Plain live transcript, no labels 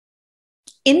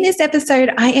In this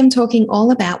episode, I am talking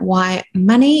all about why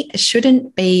money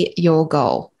shouldn't be your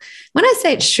goal. When I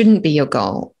say it shouldn't be your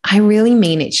goal, I really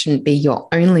mean it shouldn't be your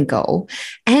only goal.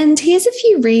 And here's a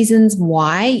few reasons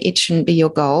why it shouldn't be your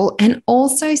goal, and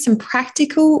also some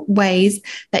practical ways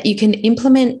that you can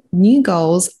implement new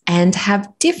goals and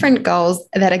have different goals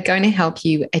that are going to help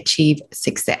you achieve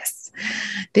success.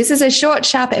 This is a short,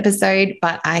 sharp episode,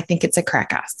 but I think it's a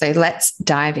cracker. So let's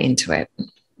dive into it.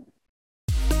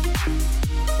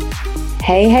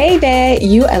 Hey there,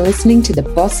 you are listening to the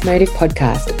Boss Motive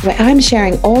podcast, where I'm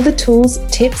sharing all the tools,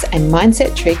 tips, and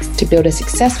mindset tricks to build a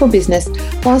successful business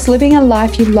whilst living a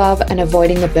life you love and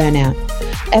avoiding the burnout.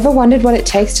 Ever wondered what it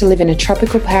takes to live in a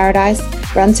tropical paradise,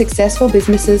 run successful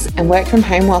businesses, and work from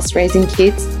home whilst raising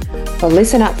kids? Well,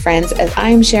 listen up, friends, as I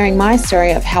am sharing my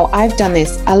story of how I've done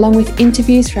this, along with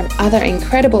interviews from other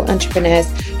incredible entrepreneurs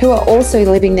who are also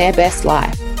living their best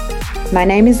life. My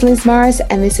name is Liz Morris,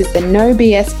 and this is the No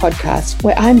BS podcast,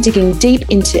 where I'm digging deep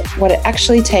into what it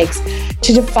actually takes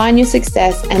to define your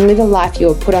success and live a life you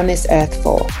were put on this earth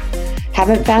for.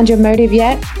 Haven't found your motive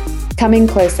yet? Come in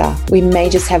closer. We may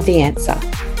just have the answer.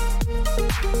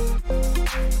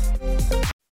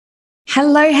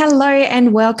 Hello,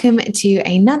 and welcome to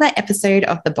another episode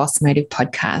of the Boss Motive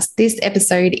podcast. This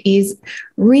episode is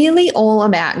really all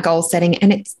about goal setting,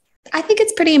 and I think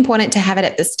it's pretty important to have it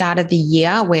at the start of the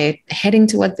year. We're heading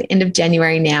towards the end of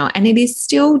January now, and it is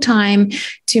still time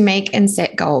to make and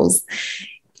set goals.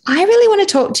 I really want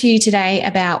to talk to you today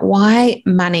about why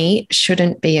money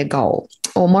shouldn't be a goal,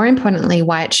 or more importantly,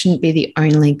 why it shouldn't be the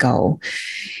only goal.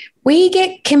 We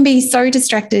can be so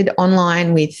distracted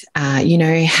online with,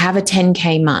 have a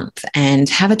 10K month and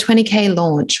have a 20K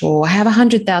launch or have a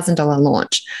 $100,000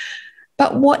 launch.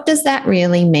 But what does that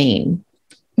really mean?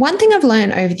 One thing I've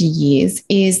learned over the years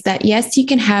is that, yes, you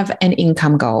can have an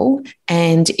income goal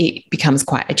and it becomes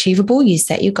quite achievable. You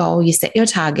set your goal, you set your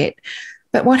target.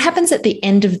 But what happens at the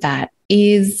end of that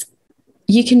is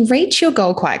you can reach your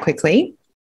goal quite quickly.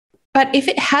 But if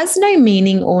it has no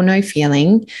meaning or no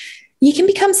feeling, you can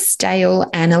become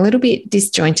stale and a little bit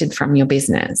disjointed from your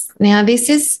business. Now, this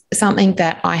is something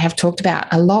that I have talked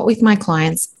about a lot with my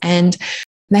clients, and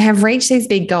they have reached these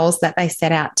big goals that they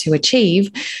set out to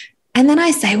achieve. And then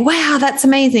I say, wow, that's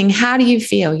amazing. How do you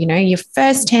feel? Your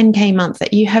first 10K month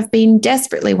that you have been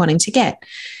desperately wanting to get.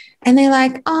 And they're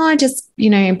like, oh, just,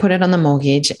 put it on the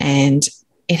mortgage and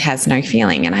it has no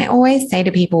feeling. And I always say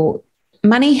to people,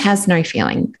 money has no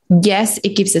feeling. Yes,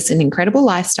 it gives us an incredible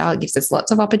lifestyle. It gives us lots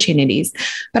of opportunities.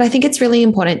 But I think it's really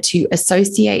important to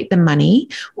associate the money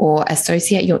or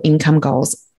associate your income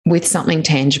goals with something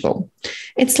tangible.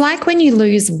 It's like when you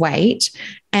lose weight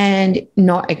and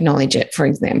not acknowledge it, for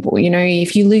example.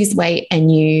 If you lose weight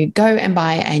and you go and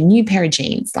buy a new pair of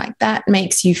jeans, like that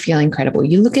makes you feel incredible.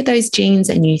 You look at those jeans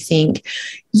and you think,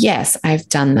 yes, I've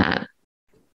done that.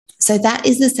 So that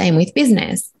is the same with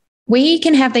business. We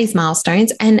can have these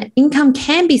milestones and income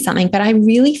can be something, but I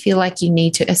really feel like you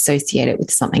need to associate it with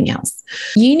something else.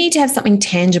 You need to have something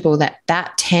tangible that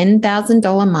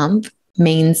 $10,000 a month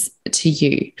means to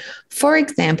you. For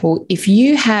example, if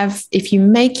you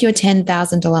make your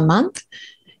 $10,000 a month,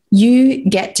 you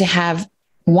get to have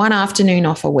one afternoon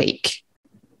off a week,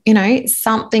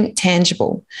 something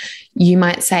tangible. You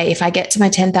might say, if I get to my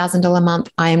 $10,000 a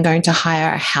month, I am going to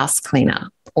hire a house cleaner,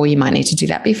 or you might need to do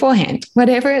that beforehand,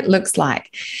 whatever it looks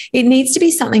like. It needs to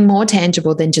be something more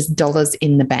tangible than just dollars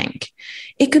in the bank.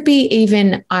 It could be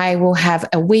even, I will have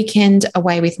a weekend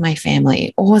away with my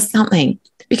family or something.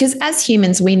 Because as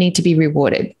humans, we need to be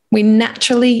rewarded. We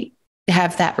naturally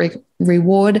have that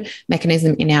reward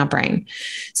mechanism in our brain.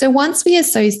 So once we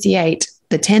associate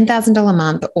the $10,000 a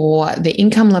month or the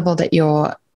income level that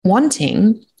you're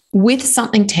wanting with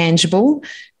something tangible,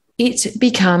 it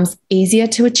becomes easier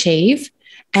to achieve,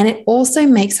 and it also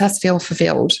makes us feel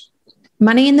fulfilled.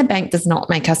 Money in the bank does not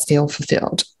make us feel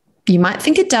fulfilled. You might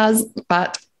think it does,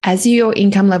 but as your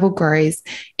income level grows,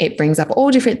 it brings up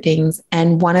all different things.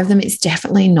 And one of them is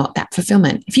definitely not that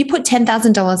fulfillment. If you put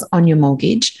 $10,000 on your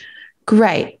mortgage,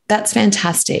 great, that's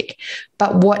fantastic.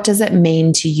 But what does it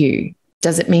mean to you?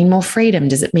 Does it mean more freedom?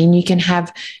 Does it mean you can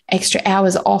have extra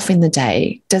hours off in the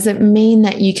day? Does it mean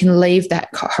that you can leave that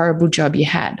horrible job you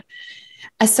had?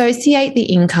 Associate the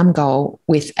income goal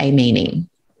with a meaning,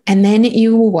 and then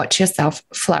you will watch yourself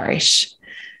flourish.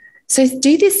 So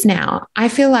do this now. I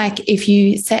feel like if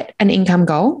you set an income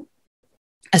goal,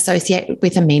 associate it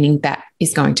with a meaning that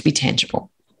is going to be tangible.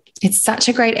 It's such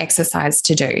a great exercise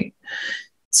to do.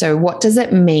 So what does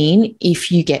it mean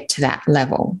if you get to that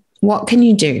level? What can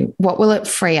you do? What will it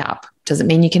free up? Does it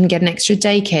mean you can get an extra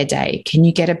daycare day? Can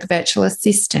you get a virtual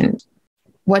assistant?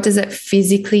 What does it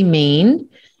physically mean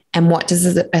and what does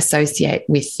it associate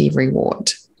with the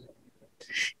reward?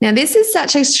 Now, this is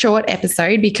such a short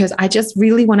episode because I just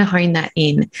really want to hone that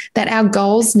in, that our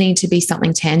goals need to be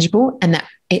something tangible and that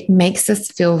it makes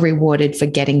us feel rewarded for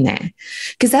getting there,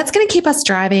 because that's going to keep us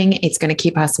driving. It's going to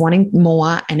keep us wanting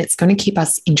more, and it's going to keep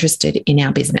us interested in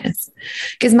our business,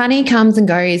 because money comes and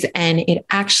goes and it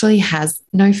actually has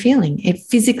no feeling. It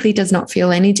physically does not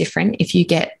feel any different if you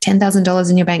get $10,000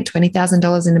 in your bank,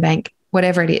 $20,000 in the bank,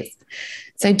 whatever it is.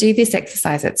 So do this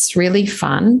exercise. It's really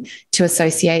fun to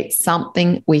associate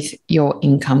something with your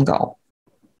income goal.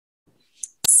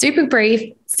 Super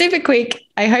brief, super quick.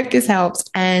 I hope this helps.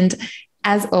 And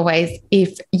as always,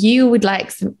 if you would like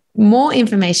some more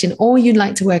information or you'd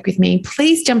like to work with me,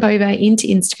 please jump over into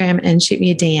Instagram and shoot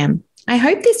me a DM. I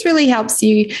hope this really helps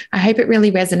you. I hope it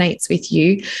really resonates with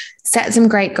you. Set some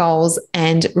great goals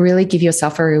and really give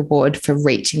yourself a reward for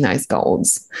reaching those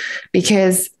goals,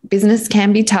 because business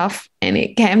can be tough and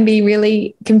it can be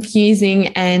really confusing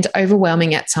and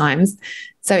overwhelming at times.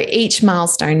 So each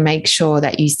milestone, make sure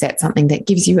that you set something that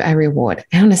gives you a reward.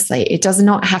 Honestly, it does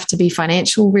not have to be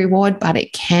financial reward, but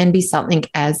it can be something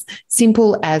as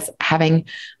simple as having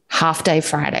half-day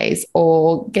Fridays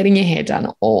or getting your hair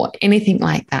done or anything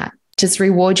like that. Just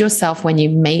reward yourself when you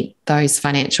meet those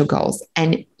financial goals,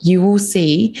 and you will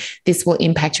see this will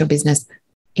impact your business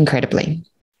incredibly.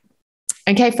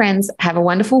 Okay, friends, have a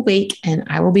wonderful week, and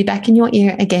I will be back in your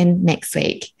ear again next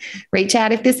week. Reach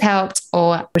out if this helped,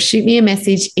 or shoot me a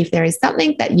message if there is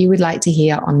something that you would like to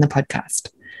hear on the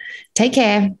podcast. Take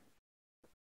care.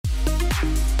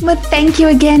 Well, thank you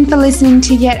again for listening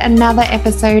to yet another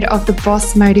episode of the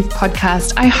Boss Motive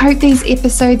podcast. I hope these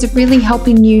episodes are really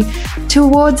helping you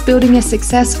towards building a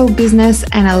successful business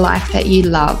and a life that you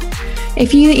love.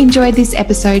 If you enjoyed this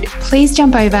episode, please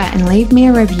jump over and leave me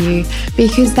a review,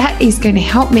 because that is going to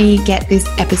help me get these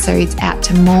episodes out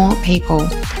to more people.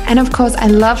 And of course, I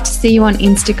love to see you on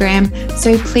Instagram,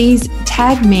 so please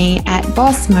tag me at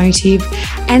Boss Motive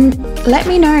and let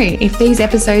me know if these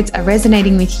episodes are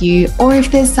resonating with you or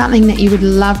if there's something that you would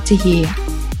love to hear.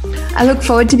 I look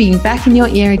forward to being back in your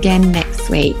ear again next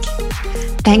week.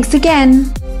 Thanks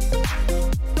again.